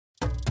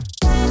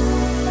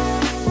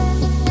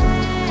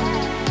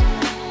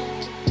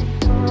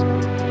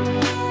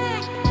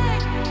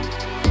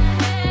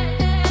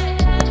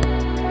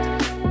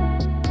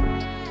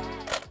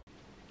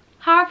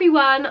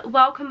everyone,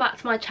 welcome back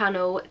to my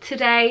channel.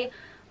 Today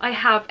I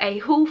have a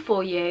haul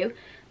for you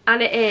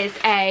and it is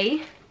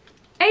a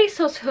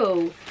ASOS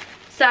haul.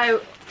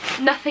 So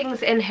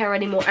nothing's in here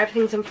anymore,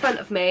 everything's in front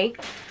of me.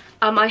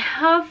 I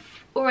have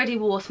already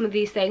wore some of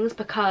these things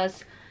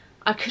because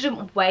I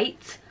couldn't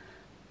wait.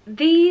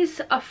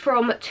 These are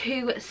from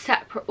 2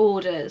 separate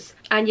orders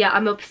and yeah,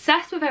 I'm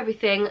obsessed with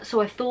everything,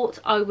 so I thought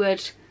I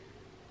would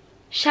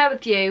share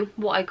with you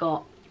what I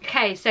got.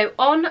 Okay, so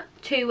on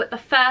to the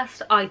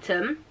first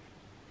item.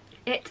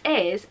 It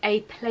is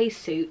a play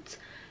suit.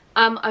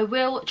 I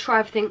will try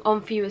everything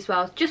on for you as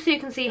well, just so you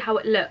can see how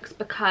it looks,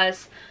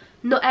 because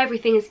not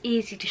everything is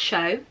easy to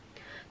show.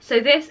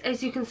 So this,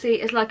 as you can see,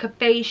 is like a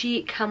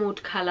beigey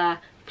cameled colour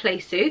play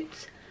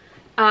suit.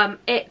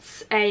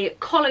 It's a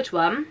collared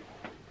one.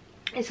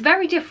 It's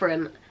very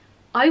different.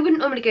 I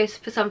wouldn't normally go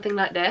for something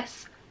like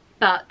this,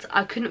 but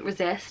I couldn't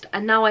resist,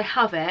 and now I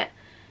have it.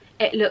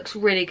 It looks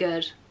really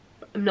good,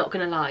 I'm not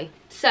gonna lie.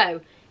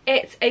 So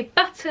it's a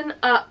button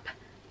up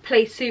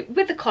play suit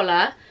with a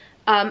collar,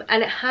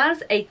 and it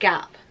has a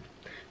gap.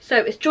 So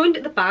it's joined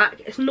at the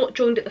back, it's not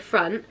joined at the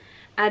front,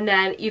 and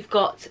then you've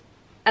got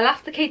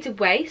elasticated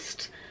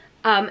waist,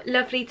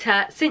 lovely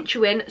to cinch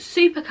you in,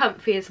 super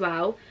comfy as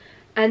well.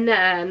 And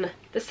then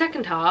the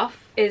second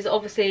half is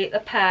obviously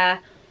a pair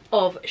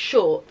of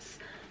shorts.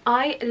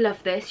 I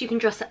love this. You can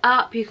dress it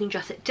up, you can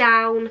dress it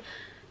down,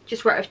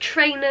 just wear it with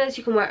trainers,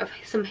 you can wear it with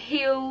some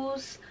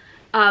heels.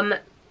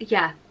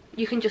 Yeah,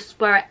 you can just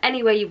wear it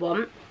any way you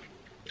want.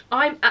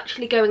 I'm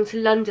actually going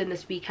to London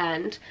this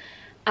weekend,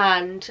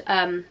 and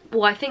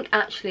well, I think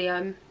actually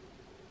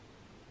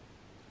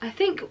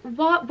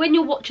when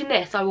you're watching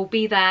this I will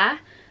be there.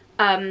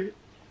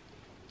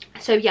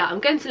 So yeah, I'm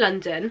going to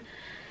London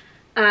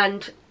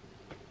and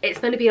it's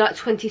going to be like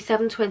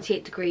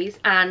 27-28 degrees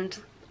and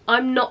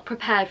I'm not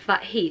prepared for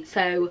that heat,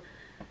 so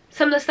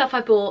some of the stuff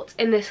I bought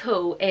in this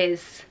haul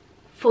is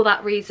for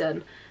that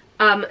reason.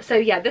 So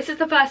yeah, this is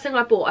the first thing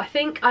I bought. I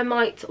think I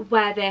might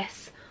wear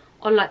this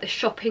on like the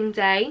shopping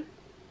day.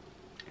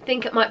 I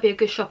think it might be a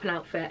good shopping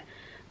outfit,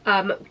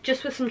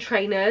 just with some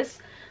trainers.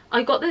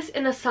 I got this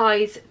in a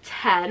size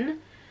 10.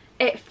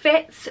 It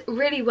fits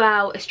really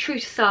well, it's true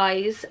to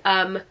size.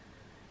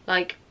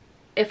 Like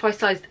if I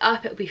sized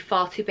up it would be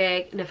far too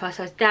big, and if I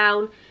sized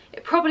down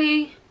it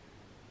probably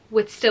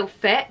would still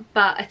fit,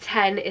 but a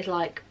 10 is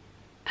like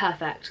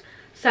perfect.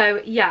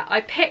 So yeah,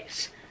 I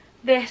picked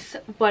this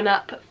one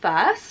up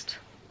first.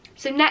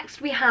 So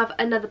next we have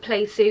another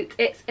play suit.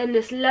 It's in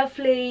this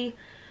lovely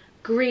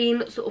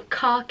green sort of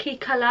khaki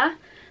colour.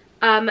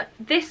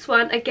 This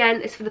one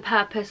again is for the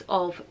purpose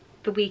of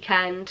the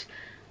weekend,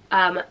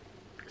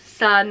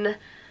 sun,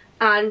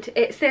 and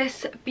it's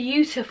this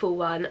beautiful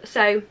one.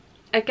 So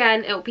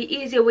again, it'll be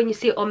easier when you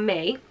see it on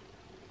me,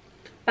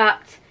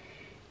 but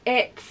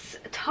it's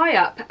tie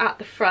up at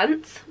the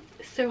front.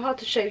 It's so hard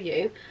to show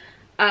you.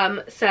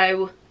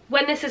 So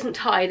when this isn't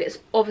tied, it's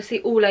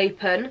obviously all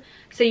open,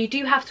 so you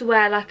do have to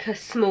wear like a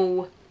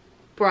small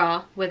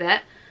bra with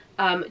it,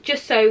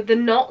 just so the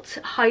knot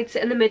hides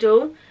it in the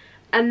middle.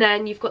 And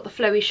then you've got the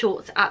flowy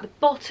shorts at the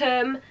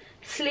bottom.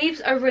 Sleeves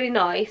are really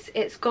nice,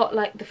 it's got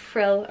like the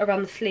frill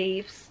around the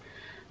sleeves,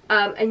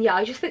 and yeah,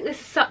 I just think this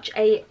is such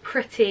a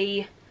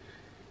pretty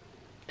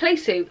play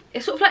suit.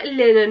 It's sort of like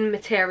linen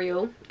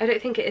material. I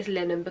don't think it is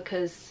linen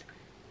because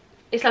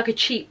it's like a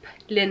cheap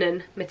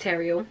linen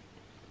material.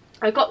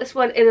 I got this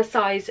one in a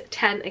size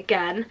 10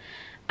 again,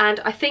 and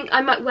I think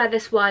I might wear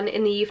this one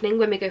in the evening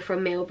when we go for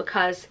a meal,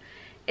 because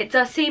it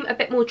does seem a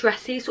bit more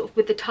dressy, sort of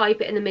with the tie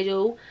bit in the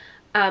middle.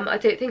 I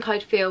don't think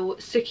I'd feel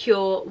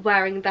secure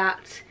wearing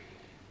that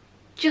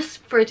just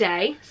for a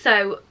day,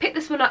 so pick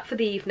this one up for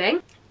the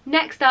evening.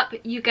 Next up,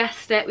 you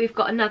guessed it, we've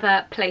got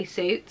another play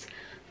suit.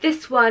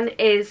 This one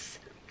is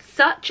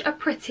such a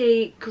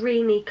pretty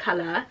greeny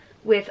colour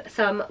with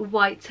some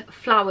white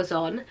flowers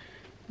on.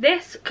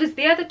 This, because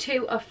the other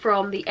two are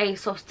from the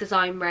ASOS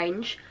design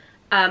range,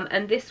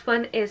 and this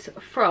one is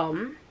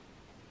from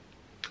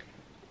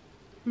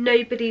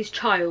Nobody's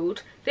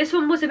Child. This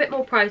one was a bit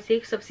more pricey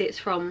because obviously it's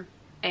from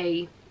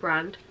a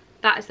brand.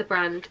 That is the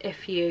brand,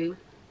 if you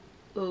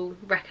will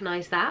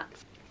recognise that.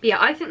 But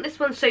yeah, I think this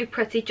one's so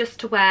pretty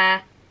just to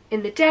wear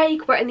in the day. You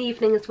can wear it in the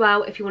evening as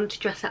well if you wanted to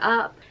dress it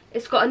up.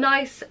 It's got a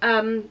nice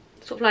sort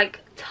of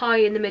like tie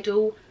in the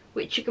middle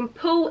which you can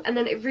pull, and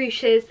then it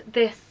ruches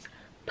this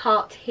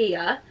part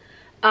here.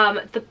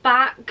 The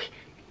back,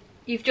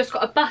 you've just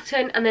got a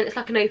button and then it's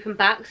like an open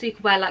back, so you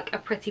can wear like a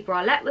pretty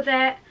bralette with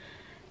it.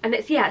 And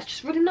it's, yeah, it's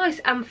just really nice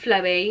and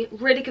flowy,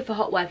 really good for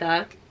hot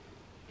weather.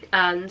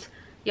 And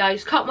yeah, I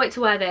just can't wait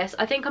to wear this.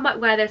 I think I might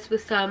wear this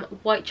with some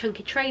white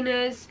chunky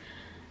trainers,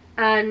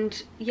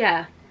 and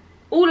yeah,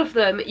 all of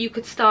them you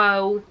could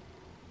style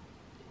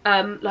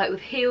like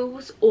with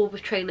heels or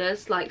with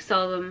trainers, like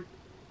style them,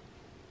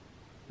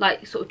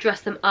 like sort of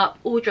dress them up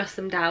or dress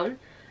them down.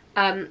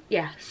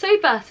 Yeah, so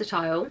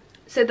versatile.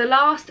 So the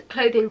last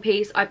clothing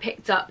piece, I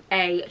picked up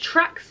a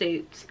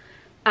tracksuit,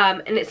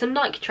 and it's a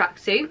Nike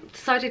tracksuit.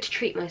 Decided to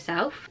treat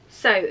myself.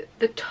 So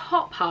the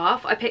top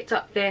half, I picked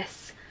up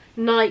this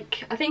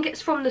Nike, I think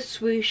it's from the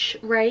Swoosh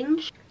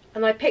range.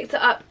 and I picked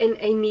it up in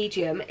a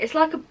medium. It's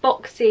like a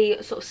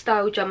boxy sort of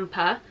style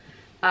jumper.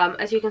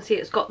 As you can see,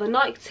 it's got the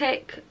Nike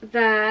tick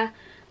there.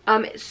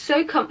 It's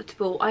so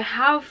comfortable. I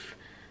have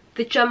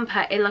the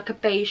jumper in like a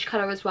beige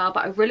colour as well,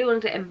 but I really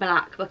wanted it in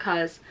black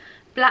because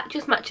black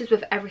just matches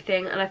with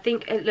everything and I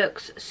think it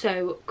looks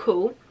so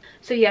cool.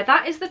 So yeah,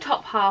 that is the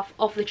top half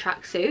of the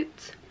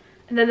tracksuit.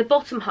 And then the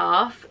bottom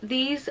half,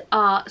 these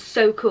are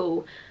so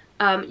cool.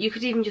 You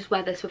could even just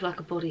wear this with like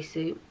a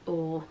bodysuit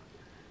or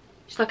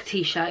just like a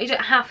t-shirt. You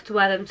don't have to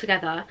wear them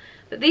together.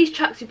 But these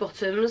tracksuit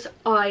bottoms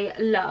I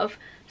love.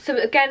 So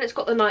again, it's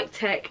got the Nike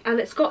tick and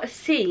it's got a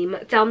seam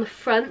down the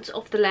front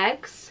of the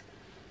legs.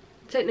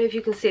 I don't know if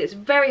you can see, it's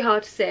very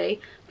hard to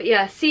see. But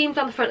yeah, seam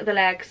down the front of the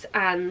legs,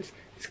 and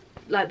it's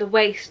like the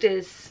waist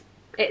is,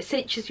 it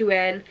cinches you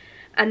in.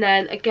 And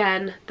then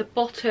again, the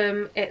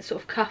bottom, it's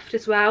sort of cuffed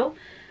as well.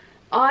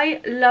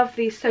 I love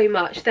these so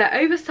much. They're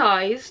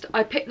oversized.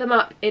 I picked them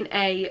up in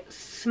a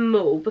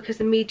small because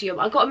the medium,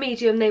 I got a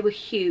medium, they were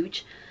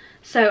huge.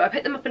 So I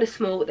picked them up in a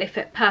small, they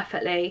fit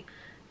perfectly.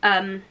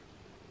 And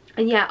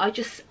yeah, I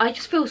just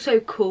feel so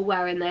cool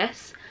wearing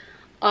this.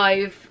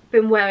 I've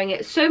been wearing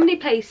it so many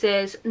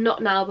places,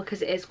 not now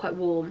because it is quite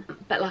warm,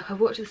 but like I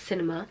wore it to the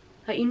cinema.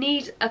 Like, you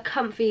need a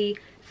comfy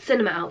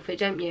cinema outfit,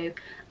 don't you?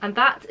 And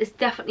that is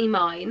definitely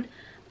mine.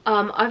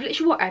 I've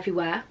literally wore it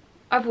everywhere.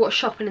 I've wore it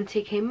shopping in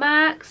TK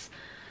Maxx.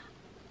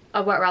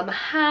 I wear it around the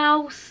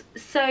house.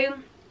 So,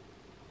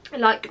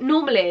 like,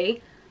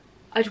 normally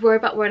I'd worry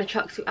about wearing a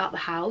tracksuit out the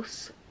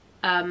house.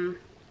 But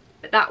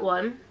that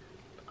one,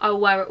 I'll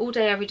wear it all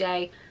day, every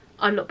day.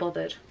 I'm not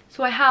bothered.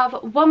 So I have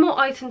one more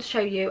item to show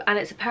you, and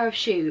it's a pair of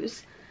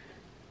shoes.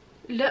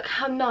 Look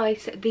how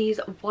nice these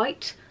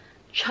white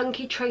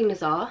chunky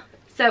trainers are.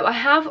 So I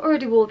have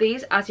already wore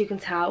these, as you can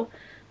tell.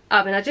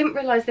 And I didn't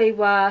realise they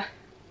were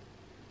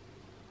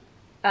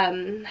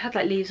had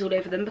like leaves all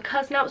over them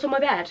because now it's on my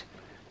bed.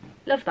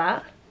 Love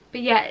that.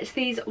 But yeah, it's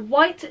these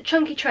white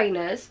chunky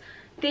trainers.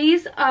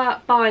 These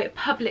are by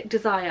Public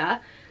Desire.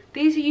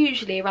 These are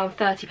usually around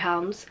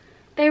 £30.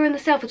 They were in the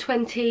sale for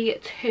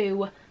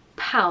 £22.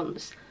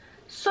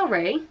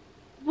 Sorry,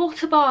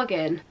 what a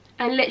bargain.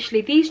 And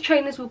literally these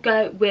trainers will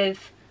go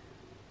with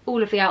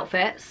all of the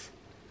outfits,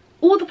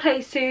 all the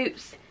play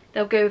suits,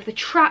 they'll go with the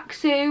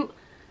tracksuit.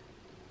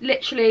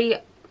 Literally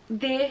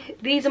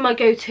these are my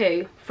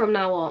go-to from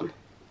now on.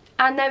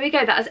 And there we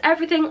go, that is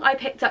everything I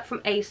picked up from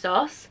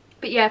ASOS.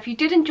 But yeah, if you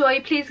did enjoy,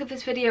 please give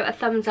this video a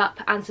thumbs up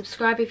and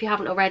subscribe if you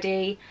haven't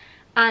already.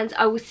 And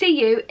I will see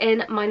you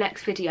in my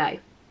next video.